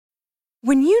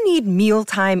When you need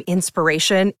mealtime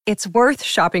inspiration, it's worth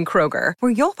shopping Kroger,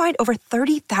 where you'll find over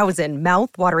 30,000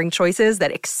 mouth-watering choices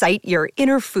that excite your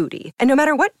inner foodie. And no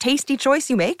matter what tasty choice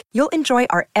you make, you'll enjoy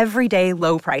our everyday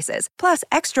low prices, plus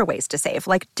extra ways to save,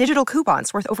 like digital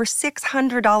coupons worth over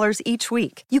 $600 each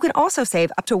week. You can also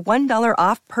save up to $1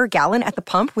 off per gallon at the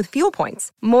pump with fuel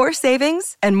points. More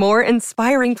savings and more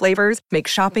inspiring flavors make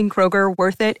shopping Kroger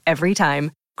worth it every time.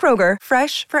 Kroger,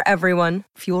 fresh for everyone.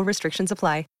 Fuel restrictions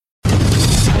apply.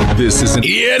 This is an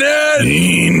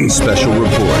ENN special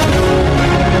report.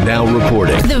 Now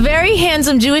reporting. The very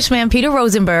handsome Jewish man, Peter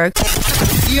Rosenberg.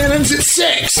 ENN's at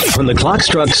 6. When the clock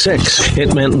struck 6,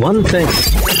 it meant one thing.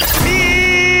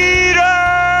 Peter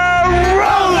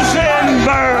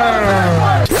Rosenberg!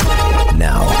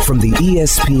 Now, from the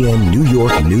ESPN New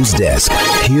York news desk,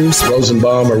 here's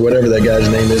Rosenbaum or whatever that guy's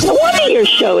name is. No wonder your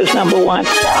show is number one.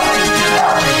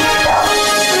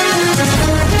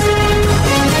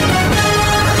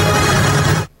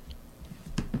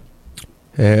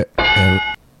 Hey,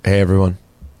 everyone.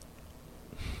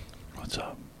 What's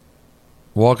up?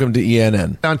 Welcome to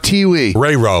ENN. On Tiwi.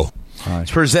 Ray Rowe.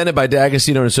 It's presented by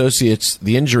D'Agostino and Associates,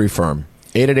 the injury firm.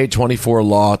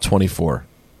 888-24-LAW-24.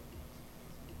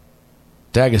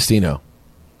 D'Agostino.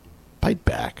 Bite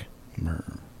back.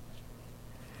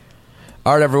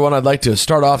 All right, everyone. I'd like to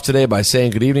start off today by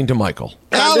saying good evening to Michael.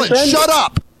 Alan, shut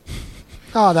up!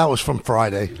 Oh, that was from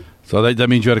Friday. So that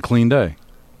means you had a clean day.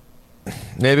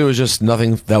 Maybe it was just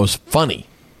nothing that was funny.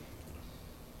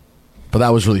 But that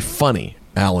was really funny.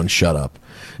 Alan, shut up.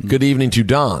 Good evening to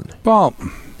Don. Well,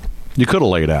 you could have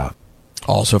laid out.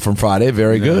 Also from Friday.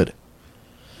 Very good.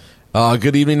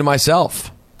 Good evening to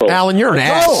myself. Alan, you're an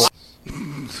ass.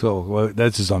 So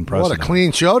that's just unprecedented. What a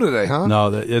clean show today, huh? No,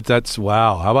 that's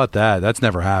wow. How about that? That's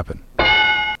never happened.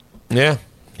 Yeah.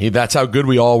 That's how good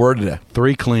we all were today.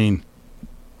 3 clean.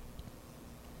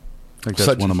 I think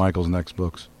that's one of Michael's next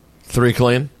books. 3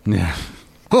 clean? Yeah.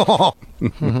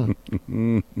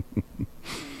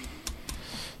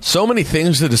 So many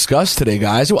things to discuss today,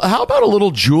 guys. Well, how about a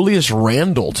little Julius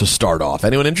Randle to start off?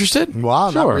 Anyone interested?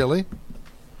 Wow, Sure. not really.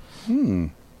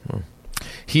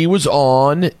 He was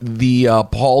on the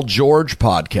Paul George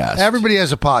podcast. Everybody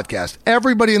has a podcast.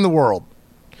 Everybody in the world.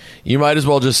 You might as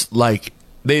well just,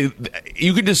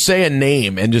 you could just say a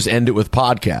name and just end it with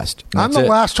podcast. I'm the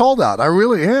last holdout. I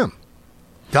really am.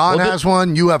 Don has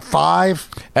one. You have 5.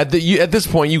 At this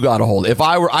point, you got to hold. If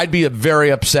I were, I'd be very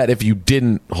upset if you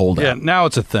didn't hold it. Yeah, now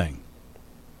it's a thing.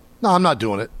 No, I'm not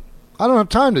doing it. I don't have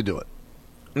time to do it.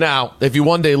 Now, if you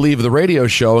one day leave the radio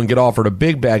show and get offered a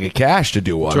big bag of cash to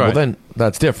do one, well, then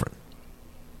that's different.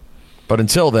 But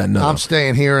until then, no. I'm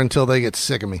staying here until they get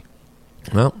sick of me.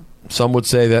 Well, some would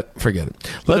say that. Forget it.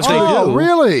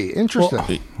 Really? Interesting.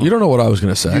 Well, you don't know what I was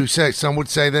going to say. Some would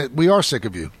say that we are sick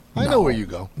of you. I know where you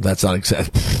go. That's not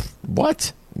exact.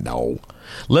 What? No.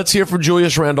 Let's hear from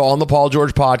Julius Randle on the Paul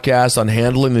George podcast on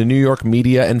handling the New York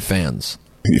media and fans.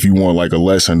 If you want like a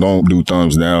lesson, don't do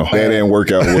thumbs down. That didn't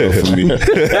work out well for me.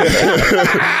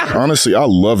 Honestly, I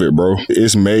love it, bro.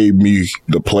 It's made me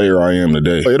the player I am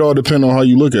today. It all depends on how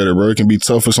you look at it, bro. It can be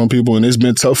tough for some people, and it's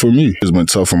been tough for me. It's been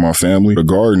tough for my family. The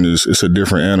Garden it's a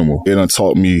different animal. It done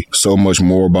taught me so much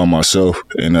more about myself,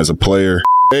 and as a player.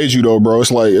 Age you though, bro.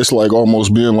 It's like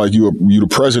almost being like you the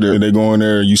president, and they go in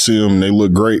there and you see them, and they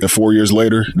look great, and 4 years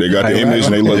later they got the image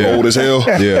and they look old as hell.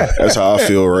 Yeah, that's how I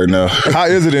feel right now. How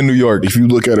is it in New York? If you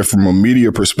look at it from a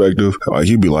media perspective,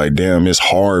 you'd be like, damn, it's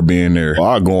hard being there.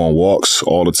 I go on walks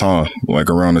all the time, like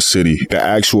around the city. The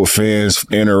actual fans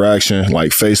interaction,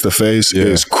 like face to face,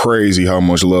 is crazy how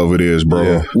much love it is, bro.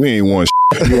 Yeah. We ain't won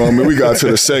shit. You know what I mean? We got to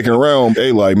the second round.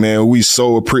 They like, man, they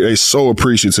so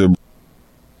appreciative.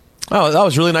 Oh, that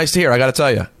was really nice to hear. I got to tell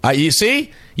you. You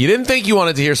see? You didn't think you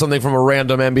wanted to hear something from a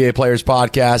random NBA players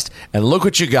podcast, and look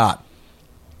what you got.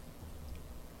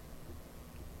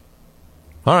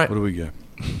 All right. What do we get?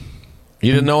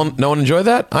 You didn't know no one enjoyed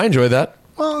that? I enjoyed that.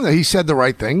 Well, he said the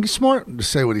right thing. He's smart to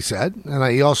say what he said. And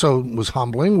he also was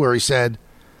humbling where he said,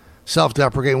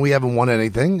 self-deprecating, we haven't won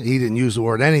anything. He didn't use the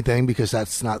word anything because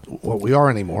that's not what we are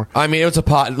anymore. I mean, it's a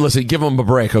pot. Listen, give him a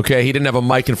break, okay? He didn't have a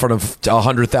mic in front of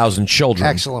 100,000 children.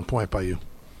 Excellent point by you.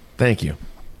 Thank you.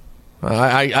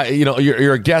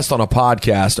 You're a guest on a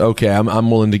podcast. Okay,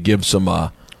 I'm willing to give some. I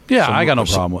got no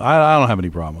problem. I don't have any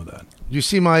problem with that. You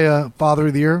see my Father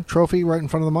of the Year trophy right in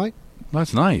front of the mic?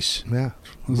 That's nice. Yeah,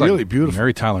 it's really like beautiful.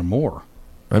 Mary Tyler Moore.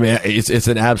 I mean, it's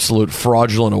an absolute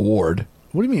fraudulent award.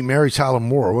 What do you mean, Mary Tyler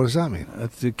Moore? What does that mean?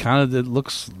 That's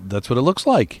what it looks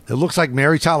like. It looks like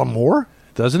Mary Tyler Moore,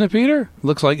 doesn't it, Peter? It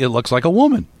looks like a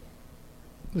woman.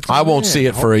 I won't see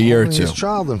it for a year or two. His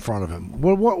child in front of him.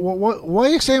 Why are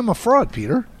you saying I'm a fraud,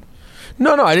 Peter?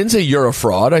 No, I didn't say you're a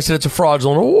fraud. I said it's a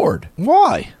fraudulent award.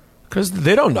 Why? Because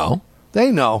they don't know.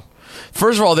 They know.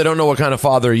 First of all, they don't know what kind of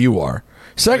father you are.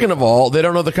 Second of all, they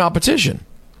don't know the competition.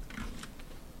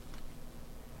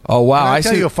 Oh, wow. Can I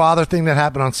tell see you a father thing that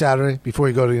happened on Saturday before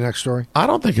you go to the next story? I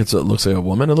don't think it looks like a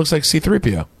woman. It looks like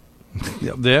C-3PO.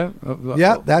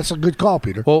 Yeah, that's a good call,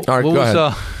 Peter. Well, all right, go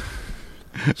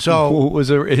ahead. So, what was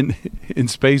there in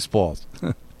Spaceballs?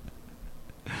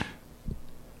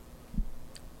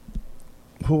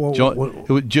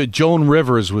 Joan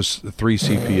Rivers was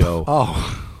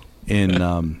 3CPO.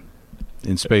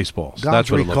 In Spaceballs. God's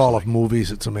That's what it looks recall like. of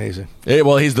movies. It's amazing. Hey,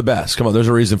 well, he's the best. Come on, there's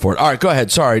a reason for it. All right, go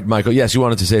ahead. Sorry, Michael. Yes, you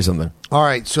wanted to say something. All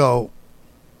right, so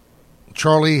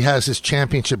Charlie has his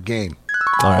championship game.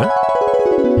 All right.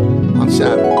 On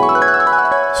Saturday.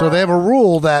 So they have a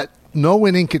rule that no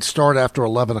inning could start after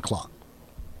 11 o'clock.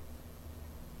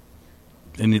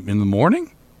 In the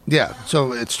morning? Yeah,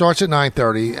 so it starts at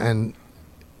 9:30, and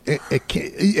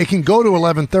it can go to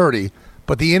 11:30,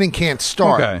 but the inning can't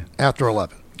start after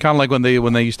 11. Kind of like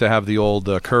when they used to have the old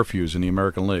curfews in the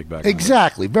American League back then.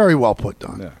 Exactly. Very well put,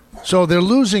 Don. Yeah. So they're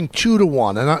losing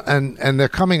 2-1, and they're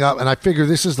coming up, and I figure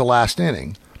this is the last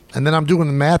inning. And then I'm doing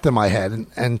the math in my head,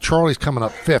 and Charlie's coming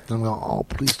up fifth, and I'm going, oh,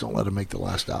 please don't let him make the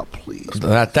last out, please.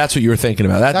 That's what you were thinking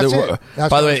about. That's it.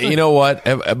 By the way, you know what?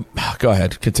 Go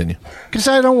ahead. Continue. Because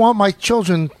I don't want my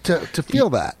children to feel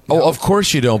that. Oh, of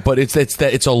course you don't, but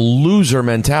it's a loser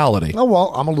mentality. Oh,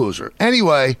 well, I'm a loser.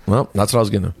 Anyway. Well, that's what I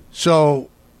was getting to. So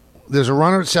there's a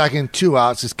runner at second, 2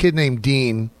 outs. This kid named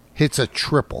Dean hits a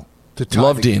triple to tie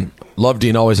Love the Dean. game. Love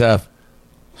Dean, always have.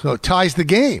 So it ties the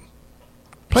game.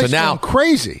 Place So now- going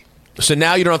crazy. So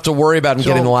now you don't have to worry about him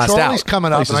getting the last Charlie's out.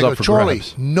 coming up, and I go, Charlie,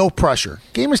 no pressure.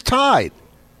 Game is tied.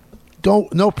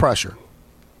 No pressure.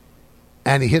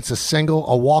 And he hits a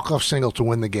walk-off single to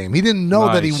win the game. He didn't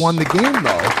know that he won the game,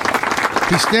 though.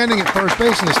 He's standing at first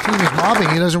base, and his team is mobbing.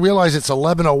 He doesn't realize it's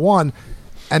 11:01,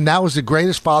 and that was the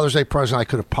greatest Father's Day present I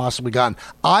could have possibly gotten.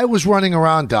 I was running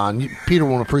around, Don. Peter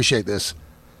won't appreciate this.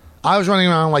 I was running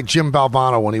around like Jim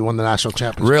Valvano when he won the national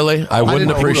championship. Really? I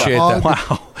wouldn't appreciate that.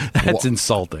 Wow, that's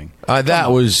insulting.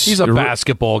 He's a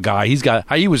basketball guy.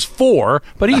 He was 4,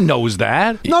 but he knows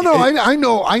that. No, I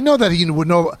know that he would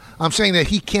know. I'm saying that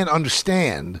he can't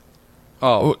understand.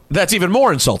 Oh, that's even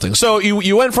more insulting. So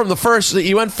you went from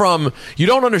you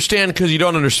don't understand because you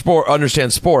don't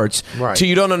understand sports, right, to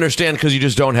you don't understand because you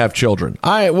just don't have children.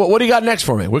 All right, what do you got next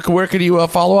for me? Where could you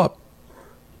follow up?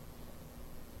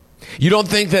 You don't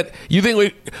think that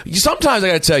sometimes I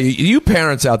got to tell you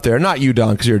parents out there, not you,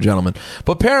 Don, because you're a gentleman,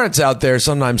 but parents out there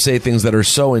sometimes say things that are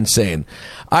so insane.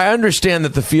 I understand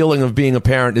that the feeling of being a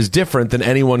parent is different than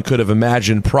anyone could have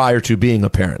imagined prior to being a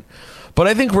parent. But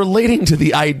I think relating to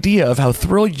the idea of how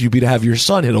thrilled you'd be to have your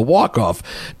son hit a walk-off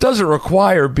doesn't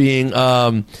require being,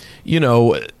 father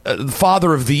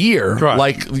of the year, right,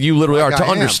 like you literally are, to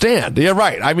understand. Yeah,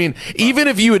 right. I mean, even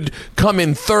if you had come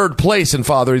in third place in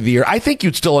Father of the Year, I think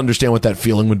you'd still understand what that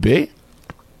feeling would be.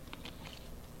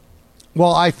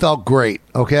 Well, I felt great,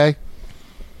 okay?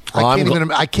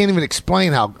 I can't even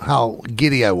explain how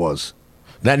giddy I was.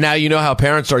 That now you know how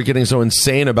parents are getting so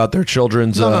insane about their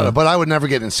children's... No, but I would never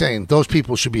get insane. Those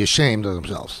people should be ashamed of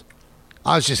themselves.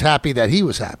 I was just happy that he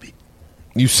was happy.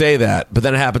 You say that, but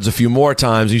then it happens a few more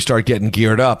times. You start getting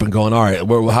geared up and going, all right,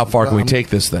 how far can we take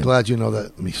this thing? Glad you know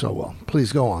that me so well.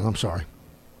 Please go on. I'm sorry.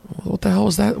 What the hell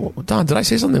is that? Don, did I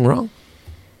say something wrong?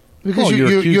 Because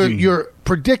you're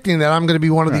predicting that I'm going to be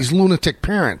one of these lunatic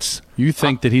parents. You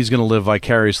think that he's going to live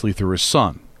vicariously through his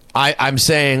son. I'm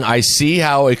saying I see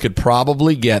how it could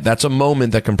probably get. That's a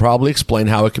moment that can probably explain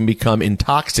how it can become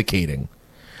intoxicating.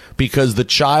 Because the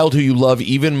child who you love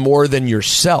even more than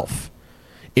yourself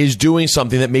is doing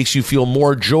something that makes you feel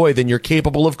more joy than you're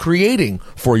capable of creating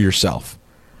for yourself.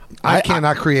 I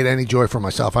cannot create any joy for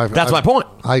myself. That's my point.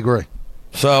 I agree.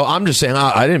 So I'm just saying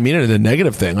I didn't mean it as a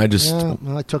negative thing. I just...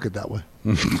 I took it that way.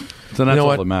 So that's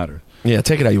all that matters. Yeah,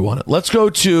 take it how you want it. Let's go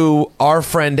to our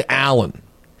friend Alan.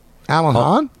 Alan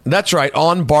Hahn? That's right,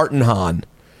 on Barton Hahn.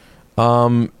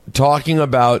 Talking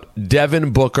about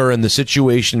Devin Booker and the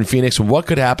situation in Phoenix. What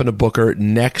could happen to Booker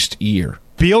next year?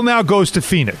 Beal now goes to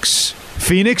Phoenix.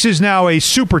 Phoenix is now a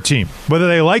super team, whether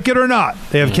they like it or not.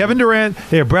 They have Kevin Durant,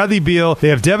 they have Bradley Beal, they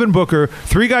have Devin Booker,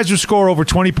 3 guys who score over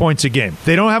 20 points a game.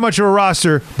 They don't have much of a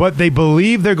roster, but they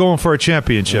believe they're going for a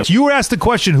championship. You were asked the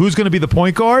question, who's going to be the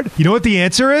point guard? You know what the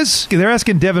answer is? They're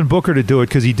asking Devin Booker to do it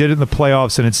because he did it in the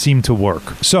playoffs and it seemed to work.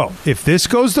 So, if this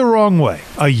goes the wrong way,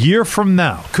 a year from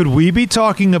now, could we be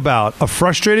talking about a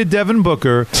frustrated Devin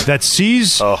Booker that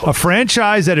sees a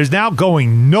franchise that is now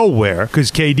going nowhere because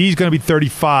KD's going to be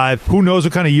 35, who knows knows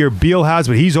what kind of year Beal has,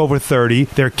 but he's over 30.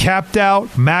 They're capped out,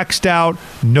 maxed out,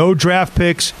 no draft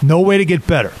picks, no way to get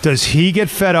better. Does he get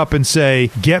fed up and say,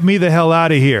 get me the hell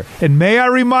out of here? And may I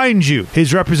remind you,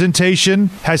 his representation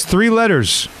has 3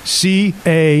 letters,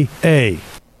 CAA.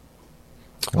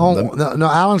 Oh, no,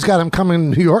 Allen's got him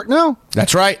coming to New York now?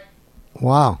 That's right.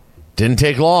 Wow. Didn't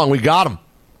take long. We got him.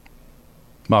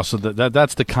 Well, so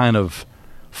that's the kind of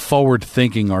forward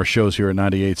thinking our shows here at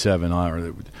 98.7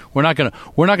 are. We're not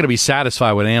gonna be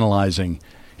satisfied with analyzing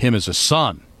him as a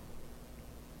Sun.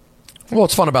 Well,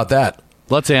 what's fun about that?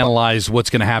 Let's analyze what's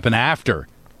going to happen after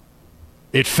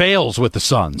it fails with the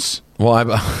Suns. Well,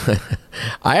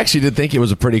 I actually did think it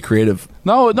was a pretty creative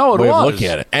way of looking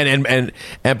at it, and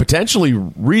potentially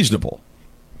reasonable.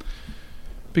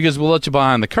 Because we'll let you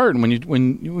behind the curtain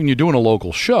when you're doing a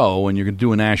local show and you're going to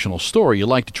do a national story, you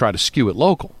like to try to skew it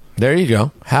local. There you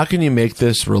go. How can you make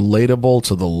this relatable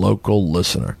to the local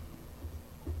listener?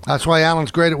 That's why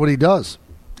Allen's great at what he does.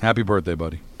 Happy birthday,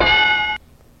 buddy.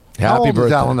 How old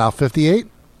is Allen now? 58?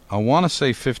 I want to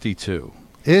say 52.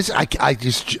 I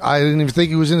didn't even think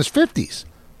he was in his 50s.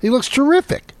 He looks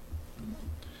terrific.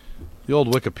 The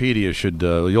old Wikipedia should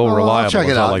the old reliable. I'll check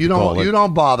it out. Like you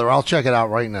don't bother. I'll check it out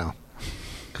right now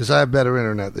because I have better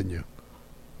internet than you.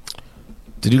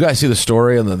 Did you guys see the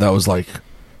story that was like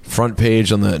front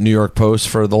page on the New York Post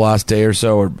for the last day or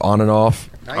so, or on and off?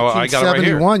 Oh, I got it right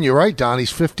here. 1971. You're right, Don.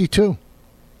 He's 52.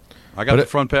 I got the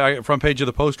front page of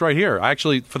the Post right here. I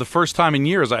actually, for the first time in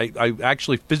years, I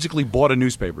actually physically bought a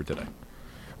newspaper today.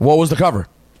 What was the cover?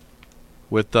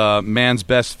 With Man's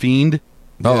Best Fiend.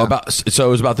 Oh, yeah. So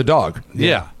it was about the dog.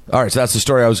 Yeah. All right, so that's the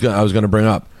story I was going to bring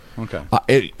up. Okay.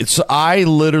 I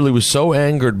literally was so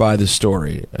angered by this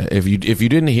story. If you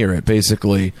didn't hear it,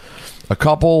 basically, a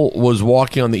couple was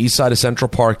walking on the east side of Central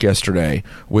Park yesterday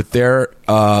with their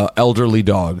elderly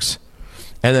dogs,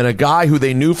 and then a guy who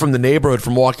they knew from the neighborhood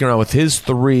from walking around with his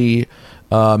 3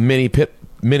 mini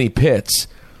pits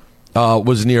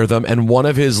was near them, and one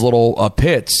of his little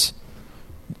pits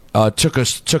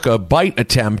took a bite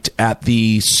attempt at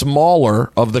the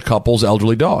smaller of the couple's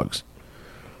elderly dogs.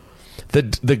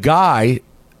 The guy,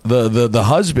 the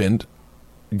husband,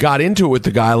 got into it with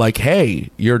the guy like,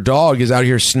 hey, your dog is out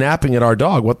here snapping at our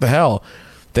dog. What the hell?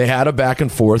 They had a back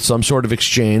and forth. Some sort of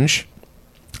exchange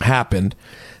happened.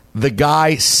 The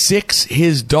guy sicks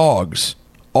his dogs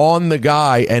on the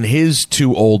guy and his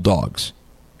 2 old dogs.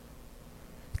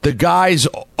 The guy's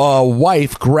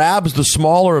wife grabs the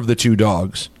smaller of the 2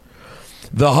 dogs.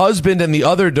 The husband and the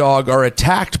other dog are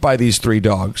attacked by these 3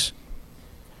 dogs.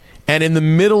 And in the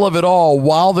middle of it all,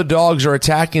 while the dogs are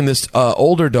attacking this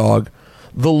older dog,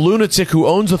 the lunatic who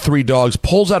owns the 3 dogs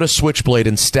pulls out a switchblade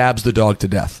and stabs the dog to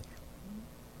death.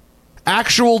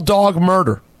 Actual dog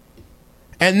murder.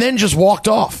 And then just walked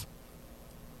off.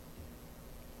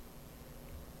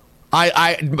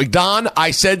 Don,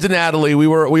 I said to Natalie, we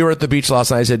were at the beach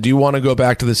last night. I said, do you want to go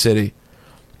back to the city,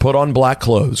 put on black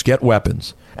clothes, get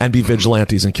weapons, and be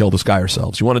vigilantes and kill this guy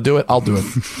ourselves? You want to do it? I'll do it.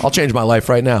 I'll change my life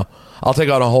right now. I'll take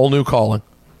on a whole new calling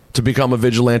to become a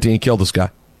vigilante and kill this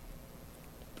guy.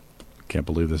 Can't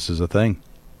believe this is a thing.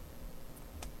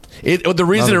 The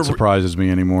reason it surprises me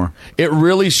anymore. It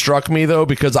really struck me, though,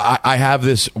 because I have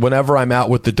this whenever I'm out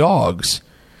with the dogs.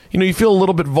 You know, you feel a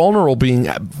little bit vulnerable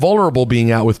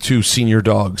being out with 2 senior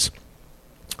dogs.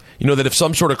 You know, that if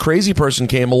some sort of crazy person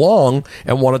came along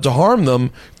and wanted to harm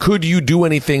them, could you do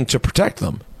anything to protect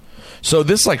them? So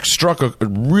this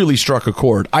really struck a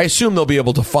chord. I assume they'll be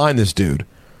able to find this dude,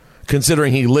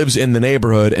 considering he lives in the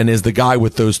neighborhood and is the guy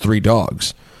with those 3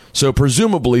 dogs. So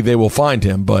presumably they will find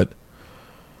him, but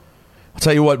I'll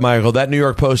tell you what, Michael, that New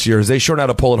York Post of yours, they sure know how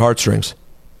to pull at heartstrings.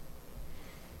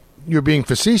 You're being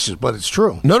facetious, but it's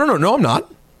true. No, I'm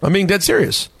not. I'm being dead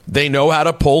serious. They know how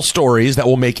to pull stories that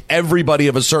will make everybody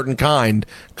of a certain kind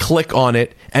click on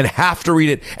it and have to read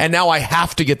it, and now I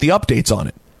have to get the updates on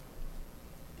it.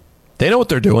 They know what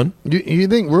they're doing. You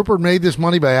think Rupert made this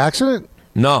money by accident?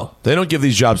 No, they don't give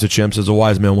these jobs to chimps, as a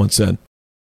wise man once said.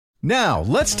 Now,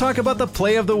 let's talk about the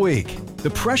play of the week. The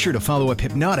pressure to follow up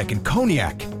Hypnotic and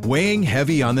Cognac, weighing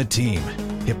heavy on the team.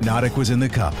 Hypnotic was in the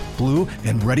cup, blue,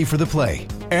 and ready for the play.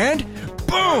 And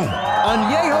boom!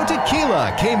 Añejo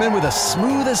Tequila came in with a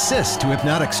smooth assist to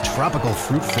Hypnotic's tropical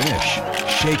fruit finish.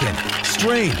 Shaken,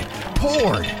 strained,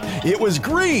 poured. It was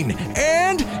green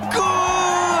and good!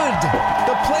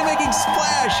 The playmaking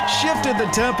splash shifted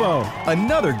the tempo.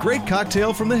 Another great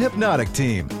cocktail from the Hypnotic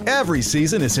team. Every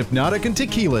season is Hypnotic and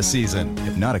Tequila season.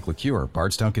 Hypnotic Liqueur,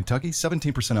 Bardstown, Kentucky,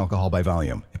 17% alcohol by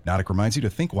volume. Hypnotic reminds you to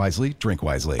think wisely, drink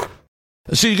wisely.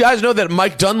 So you guys know that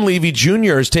Mike Dunleavy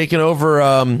Jr. is taking over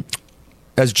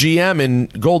as GM in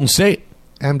Golden State.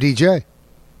 MDJ.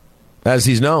 as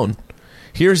he's known.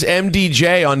 Here's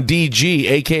MDJ on DG,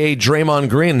 a.k.a. Draymond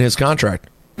Green, in his contract.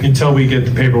 Until we get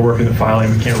the paperwork and the filing,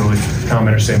 we can't really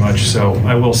comment or say much. So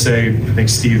I will say, I think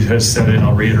Steve has said it, and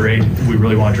I'll reiterate, we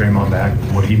really want Draymond back.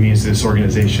 What he means to this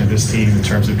organization, this team, in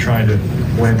terms of trying to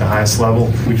win at the highest level,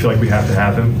 we feel like we have to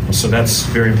have him. So that's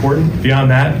very important.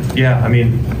 Beyond that, yeah, I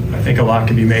mean, I think a lot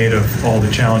can be made of all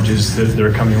the challenges that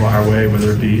are coming our way,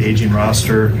 whether it be aging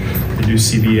roster, the new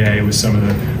CBA with some of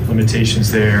the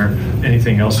limitations there,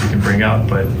 anything else you can bring up.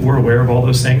 But we're aware of all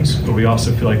those things, but we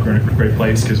also feel like we're in a great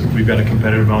place because we've got a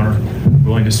competitive owner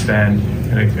willing to spend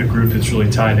and a group that's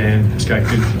really tied in. It's got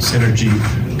good synergy,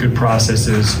 good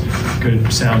processes,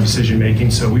 good sound decision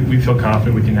making. So we feel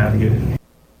confident we can navigate it.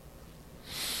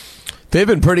 They've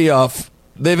been pretty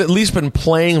they've at least been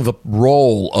playing the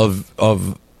role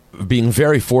of being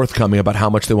very forthcoming about how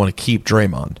much they want to keep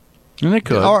Draymond. And they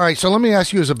could. All right, so let me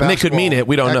ask you as a basketball they could mean it.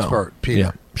 We don't expert, know. Peter.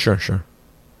 Yeah, sure.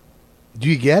 Do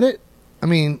you get it? I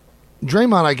mean,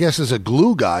 Draymond, I guess, is a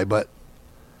glue guy, but,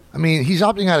 I mean, he's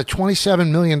opting out of $27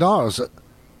 million.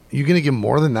 You going to give him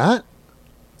more than that?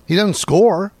 He doesn't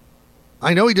score.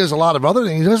 I know he does a lot of other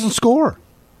things. He doesn't score.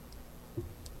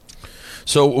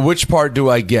 So which part do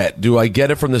I get? Do I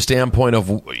get it from the standpoint of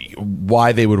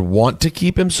why they would want to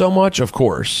keep him so much? Of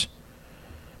course.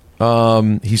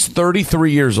 He's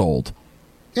 33 years old.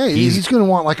 Yeah, he's going to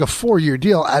want like a 4-year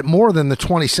deal at more than the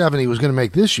 27 he was going to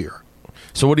make this year.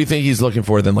 So what do you think he's looking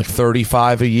for then? Like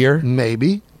 35 a year?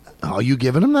 Maybe. Are you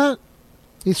giving him that?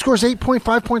 He scores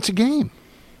 8.5 points a game.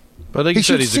 But like he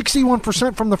shoots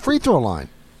 61% from the free throw line.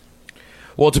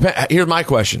 Well, it depends. Here's my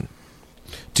question.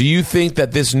 Do you think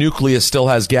that this nucleus still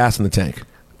has gas in the tank?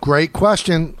 Great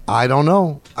question. I don't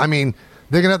know. I mean,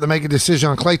 they're going to have to make a decision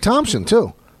on Klay Thompson,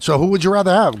 too. So who would you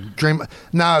rather have?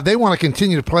 Now, if they want to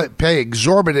continue to pay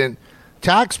exorbitant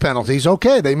tax penalties,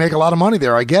 okay, they make a lot of money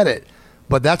there. I get it.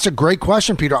 But that's a great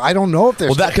question, Peter. I don't know if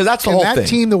there's... Well, because that's the whole thing. Can that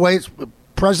team, the way it's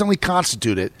presently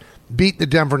constituted, beat the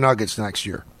Denver Nuggets next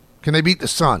year? Can they beat the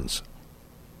Suns?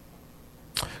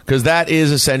 Because that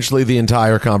is essentially the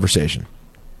entire conversation.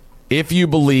 If you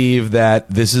believe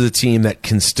that this is a team that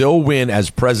can still win as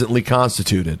presently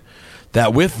constituted,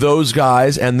 that with those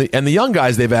guys and the young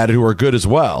guys they've added who are good as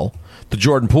well, the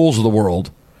Jordan Pooles of the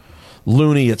world,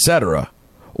 Looney, etc.,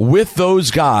 with those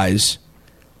guys,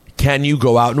 can you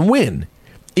go out and win?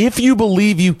 If you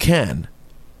believe you can,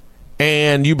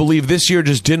 and you believe this year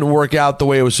just didn't work out the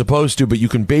way it was supposed to, but you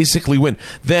can basically win,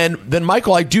 then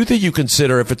Michael, I do think you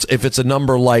consider if it's a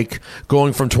number like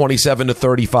going from 27 to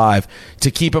 35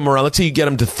 to keep him around. Let's say you get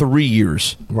him to 3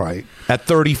 years, right, at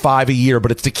 35 a year,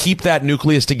 but it's to keep that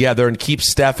nucleus together and keep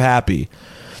Steph happy.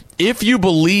 If you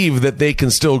believe that they can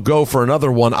still go for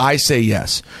another one, I say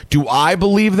yes. Do I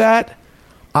believe that?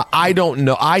 I don't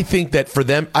know. I think that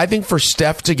for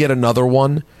Steph to get another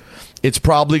one, it's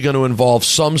probably going to involve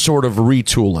some sort of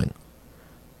retooling.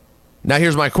 Now,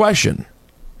 here's my question.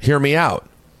 Hear me out.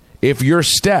 If you're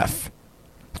Steph,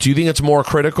 do you think it's more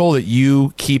critical that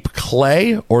you keep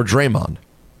Klay or Draymond?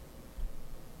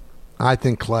 I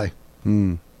think Klay.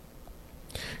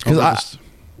 Because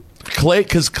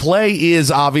Klay is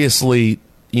obviously,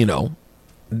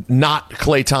 not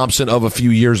Klay Thompson of a few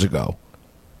years ago.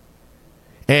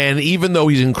 And even though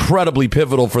he's incredibly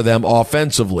pivotal for them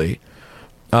offensively,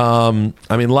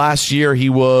 last year he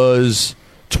was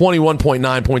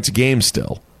 21.9 points a game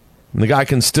still. And the guy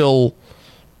can still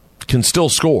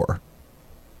score.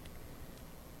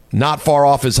 Not far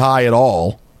off his high at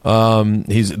all.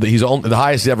 He's the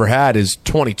highest he ever had is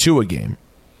 22 a game.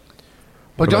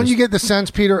 But don't you get the sense,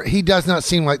 Peter, he does not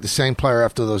seem like the same player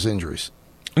after those injuries?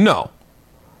 No.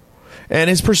 And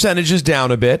his percentage is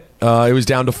down a bit. It was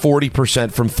down to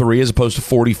 40% from three as opposed to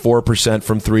 44%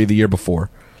 from three the year before.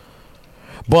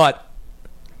 But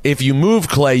if you move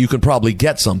Klay, you can probably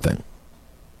get something.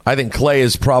 I think Klay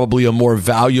is probably a more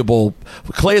valuable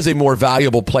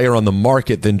player on the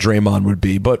market than Draymond would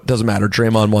be, but it doesn't matter.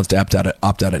 Draymond wants to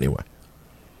opt out anyway.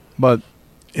 But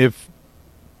if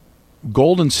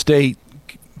Golden State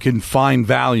can find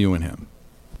value in him,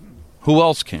 who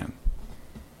else can?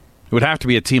 It would have to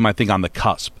be a team, I think, on the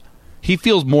cusp. He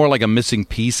feels more like a missing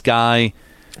piece guy.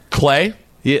 Klay?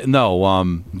 Yeah, no,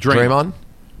 Draymond.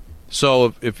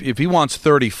 So if he wants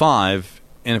 35,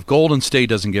 and if Golden State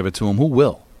doesn't give it to him, who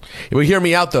will? Well, hear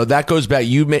me out, though. That goes back.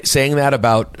 You saying that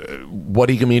about what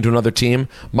he can mean to another team.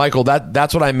 Michael,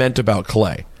 that's what I meant about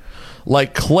Klay.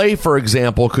 Like Klay, for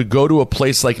example, could go to a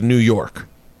place like New York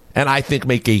and I think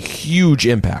make a huge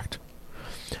impact.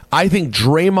 I think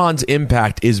Draymond's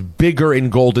impact is bigger in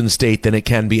Golden State than it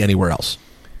can be anywhere else.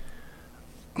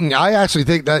 I actually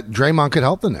think that Draymond could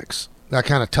help the Knicks. that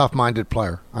kind of tough-minded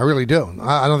player. I really do.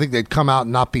 I don't think they'd come out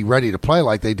and not be ready to play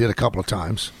like they did a couple of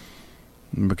times.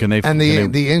 But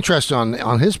the interest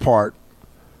on his part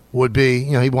would be,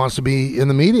 he wants to be in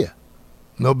the media.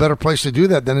 No better place to do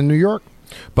that than in New York.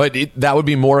 But that would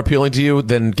be more appealing to you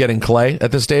than getting Clay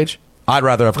at this stage? I'd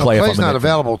rather have Clay. Clay's not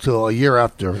available till a year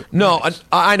after. No,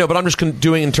 I know, but I'm just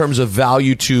doing in terms of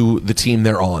value to the team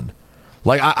they're on.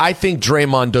 Like, I think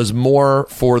Draymond does more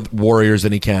for the Warriors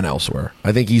than he can elsewhere.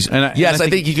 I think he's... I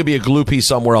think he could be a glue piece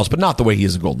somewhere else, but not the way he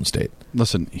is in Golden State.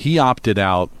 Listen, he opted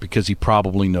out because he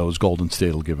probably knows Golden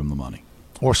State will give him the money.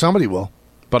 Or somebody will.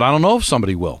 But I don't know if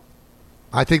somebody will.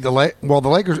 I think the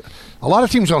Lakers... A lot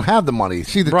of teams don't have the money.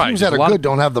 See, the teams that are good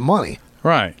don't have the money.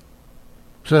 Right.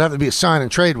 So it'd have to be a sign and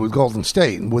trade with Golden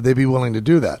State. And would they be willing to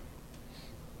do that?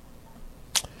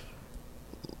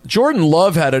 Jordan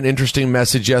Love had an interesting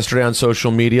message yesterday on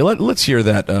social media. Let's hear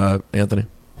that, Anthony.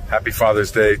 Happy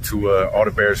Father's Day to all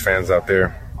the Bears fans out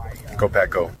there. Go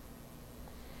Pack, go.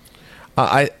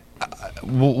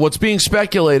 What's being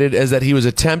speculated is that he was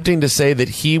attempting to say that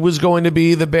he was going to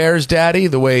be the Bears' daddy,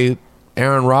 the way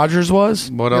Aaron Rodgers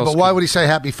was. What else? But why would he say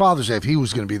Happy Father's Day if he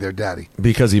was going to be their daddy?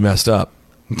 Because he messed up.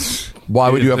 Why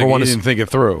would you ever want to? He didn't think it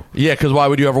through. Yeah, because why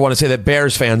would you ever want to say that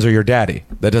Bears fans are your daddy?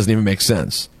 That doesn't even make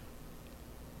sense.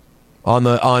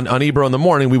 On Ebro in the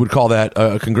morning, we would call that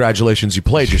congratulations, you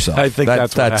played yourself. I think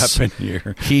that's what happened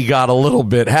here. He got a little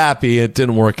bit happy. It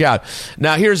didn't work out.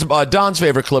 Now, here's Don's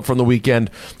favorite clip from the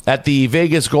weekend at the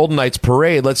Vegas Golden Knights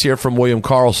parade. Let's hear from William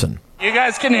Karlsson. You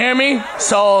guys can hear me?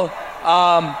 So,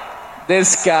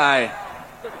 this guy.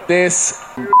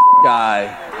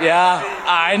 Yeah,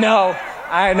 I know.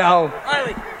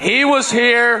 He was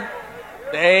here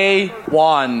day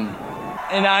one.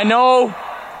 And I know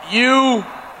you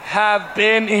have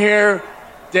been here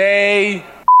day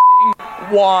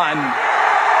one.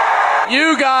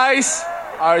 You guys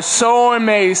are so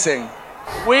amazing.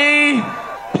 We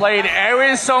played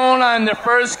Arizona in the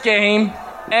first game,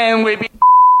 and we beat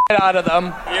out of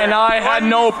them, and I had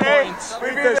no points.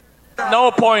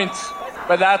 No points,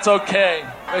 but that's okay,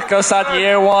 because at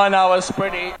year one I was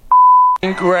pretty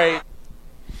great.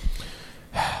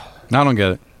 I don't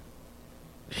get it.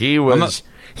 He was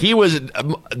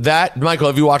that, Michael,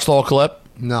 have you watched the whole clip?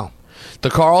 No. The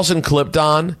Karlsson clip,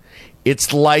 Don,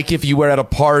 it's like if you were at a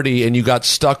party and you got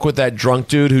stuck with that drunk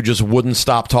dude who just wouldn't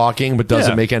stop talking but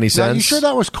doesn't make any sense. Now, you sure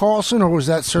that was Karlsson or was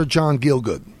that Sir John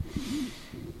Gielgud?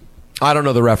 I don't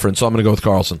know the reference, so I'm going to go with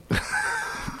Karlsson.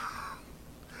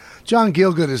 John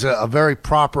Gielgud is a very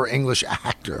proper English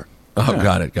actor. Oh, yeah.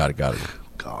 Got it.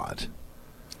 God.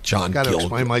 John Got to Gielgud.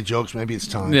 explain my jokes. Maybe it's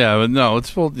time. Yeah, but no,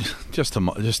 it's just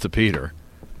to Peter.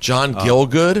 John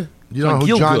Gielgud? You know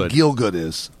who John Gielgud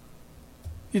is?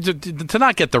 To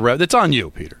not get the rep, it's on you,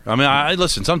 Peter. I mean,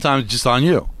 listen. Sometimes it's just on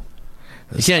you.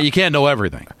 You can't know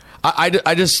everything.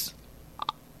 I just,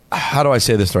 how do I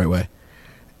say this the right way?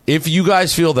 If you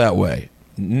guys feel that way,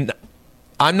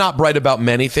 I'm not bright about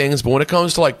many things, but when it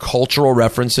comes to like cultural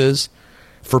references,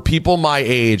 for people my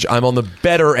age, I'm on the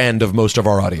better end of most of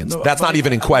our audience. That's not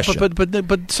even in question.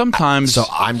 But sometimes, so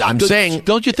I'm saying,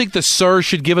 don't you think the sir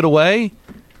should give it away?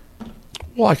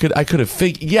 Well, I could have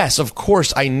figured. Yes, of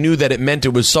course, I knew that it meant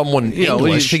it was someone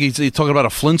English. You think he's talking about a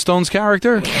Flintstones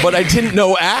character? But I didn't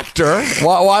know actor.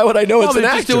 Why would I know it's an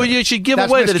actor? You should give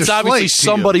away that it's obviously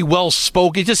somebody well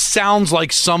spoken. It just sounds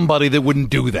like somebody that wouldn't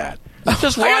do that.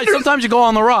 Just ride. Sometimes you go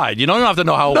on the ride. You don't have to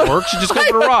know how it works. You just go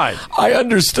for the ride. I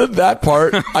understood that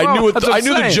part. I knew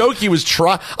the joke he was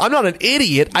trying. I'm not an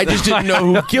idiot. I just didn't know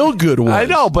who Gielgud was. I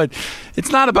know, but it's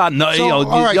not about you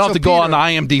don't have to go on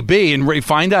IMDb and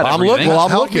find out everything.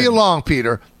 Help me along,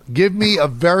 Peter. Give me a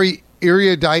very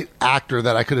erudite actor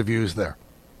that I could have used there.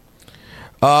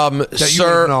 That you would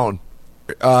have known.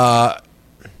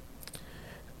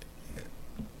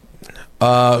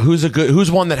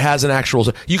 Who's one that has an actual?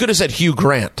 You could have said Hugh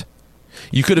Grant.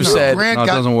 You could have said Grant got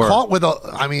doesn't work. Caught with a.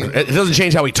 I mean, it doesn't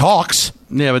change how he talks.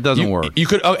 Yeah, but it doesn't work. You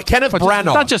could Kenneth Branagh. It's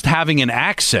not just having an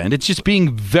accent; it's just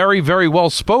being very, very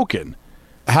well spoken.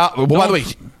 By the way,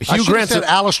 Hugh Grant said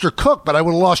Alistair Cook, but I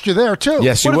would have lost you there too.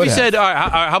 Yes, you would have. What if he said?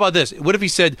 How about this? What if he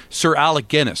said Sir Alec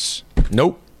Guinness?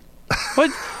 Nope.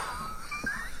 What?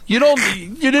 You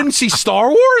didn't see Star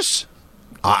Wars?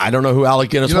 I don't know who Alec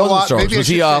Guinness was in Star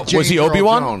Wars. Was he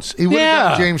Obi-Wan? He would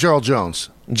have been James Earl Jones.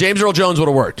 James Earl Jones would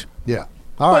have worked. Yeah.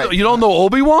 All right. You don't know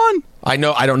Obi-Wan? I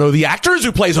don't know the actors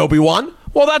who plays Obi-Wan.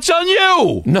 Well, that's on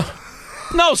you. No.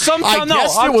 No, sometimes no.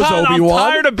 I'm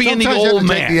tired of being Sometimes the you old have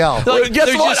to take man. the L. Well,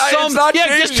 guess what?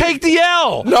 Just take the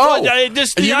L. No,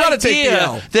 just the you got to take the idea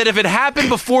L. that if it happened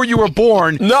before you were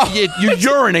born, you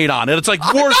urinate on it. It's like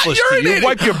worthless to you. You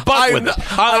wipe your butt with it.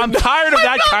 I'm tired of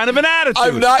that kind of an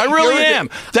attitude. I really am.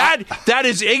 That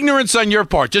is ignorance on your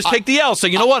part. Just take the L. Say,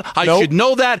 you know what? I should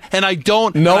know that, and I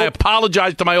don't. And I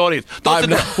apologize to my audience. I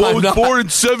was born in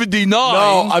 79.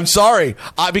 No, I'm sorry.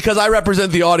 Because I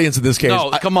represent the audience in this case.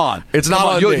 No, come on. It's not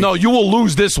on me. No, you will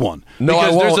lose this one. No, because I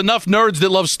won't. there's enough nerds that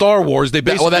love Star Wars. They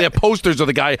basically have posters of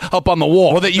the guy up on the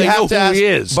wall. Well, that you they have know to who ask, he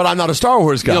is. But I'm not a Star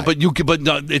Wars guy. No, but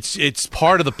no, it's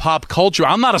part of the pop culture.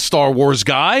 I'm not a Star Wars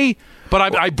guy.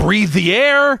 But I breathe the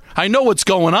air. I know what's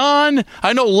going on.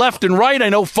 I know left and right. I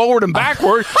know forward and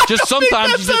backward. Just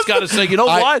sometimes you just got to say, you know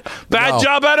what? Bad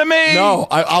job out of me. No,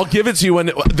 I'll give it to you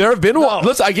when there have been one.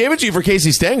 Listen, I gave it to you for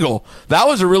Casey Stengel. That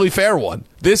was a really fair one.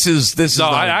 This is. No,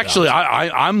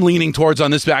 I'm leaning towards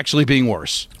on this actually being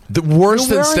worse. The worse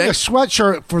You're than wearing a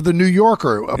sweatshirt for the New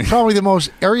Yorker, probably the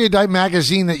most erudite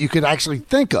magazine that you could actually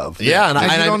think of. Yeah,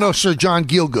 and you don't know Sir John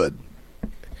Gielgud.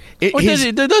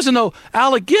 He doesn't know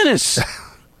Alec Guinness.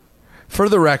 For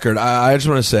the record, I just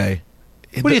want to say,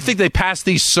 what do you think they pass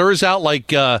these sirs out like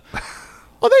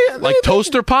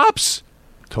toaster pops?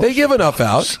 They give enough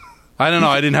out. I don't know.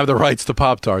 I didn't have the rights to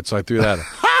Pop-Tarts, so I threw that out.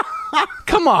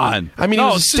 Come on. I mean, he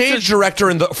was a stage director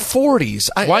in the 40s.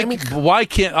 Why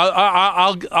can't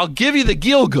I'll give you the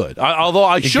Gielgud? Although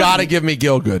I should. You got to give me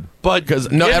Gielgud, but because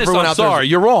everyone out there.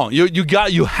 You're wrong.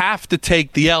 You have to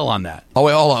take the L on that. Oh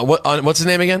wait, hold on. What's his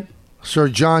name again? Sir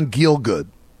John Gielgud.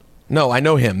 No, I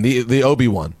know him. The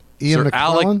Obi-Wan. Ian Sir McKellen?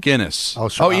 Alec Guinness. Ian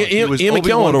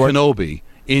Obi-Wan Kenobi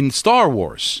in Star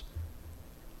Wars.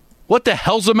 What the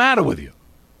hell's the matter with you?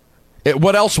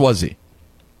 What else was he?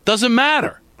 Doesn't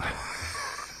matter.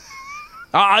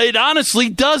 It honestly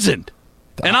doesn't.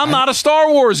 And I'm not a Star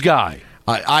Wars guy.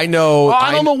 I know.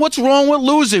 I don't know what's wrong with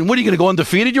losing. What, are you going to go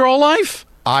undefeated your whole life?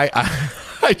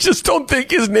 I just don't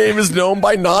think his name is known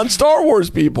by non-Star Wars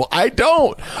people. I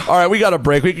don't. All right, we got a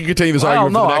break. We can continue this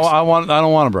argument for the next. I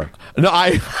don't want a break. No,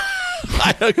 I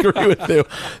agree with you.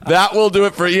 That will do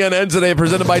it for ENN today,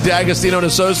 presented by D'Agostino and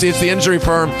Associates, the injury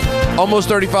firm. Almost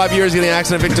 35 years getting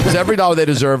accident victims every dollar they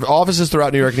deserve. Offices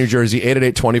throughout New York, New Jersey,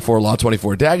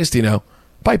 888-24-LAW-24. D'Agostino.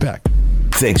 Bite back.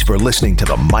 Thanks for listening to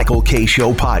the Michael K.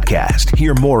 Show podcast.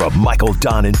 Hear more of Michael,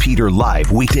 Don, and Peter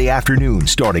live weekday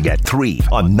afternoons starting at 3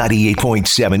 on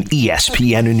 98.7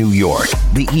 ESPN in New York,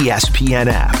 the ESPN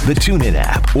app, the TuneIn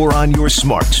app, or on your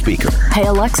smart speaker. Hey,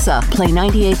 Alexa, play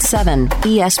 98.7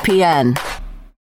 ESPN.